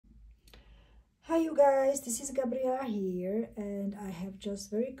Hi you guys, this is Gabriela here, and I have just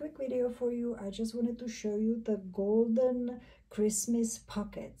very quick video for you. I just wanted to show you the golden Christmas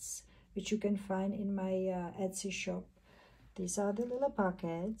pockets which you can find in my Etsy shop. These are the little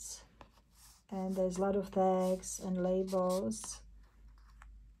pockets, and there's a lot of tags and labels.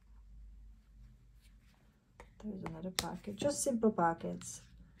 There's another pocket, just simple pockets.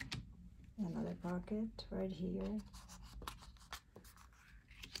 Another pocket right here.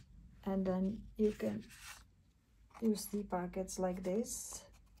 And then you can use the pockets like this,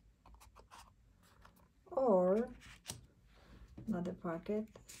 or another pocket,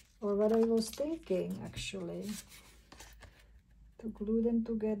 or what I was thinking actually, to glue them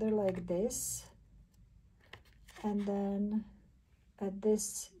together like this, and then add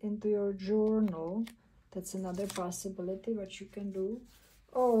this into your journal. That's another possibility what you can do.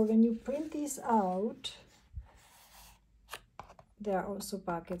 Or when you print these out, there are also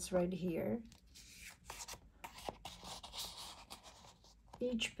pockets right here.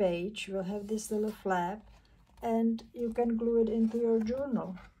 Each page will have this little flap, and you can glue it into your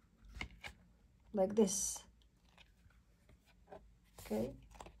journal like this. Okay,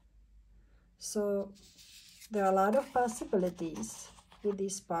 so there are a lot of possibilities with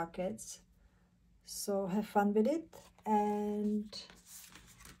these pockets, so have fun with it and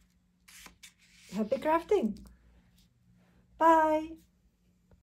happy crafting. Bye.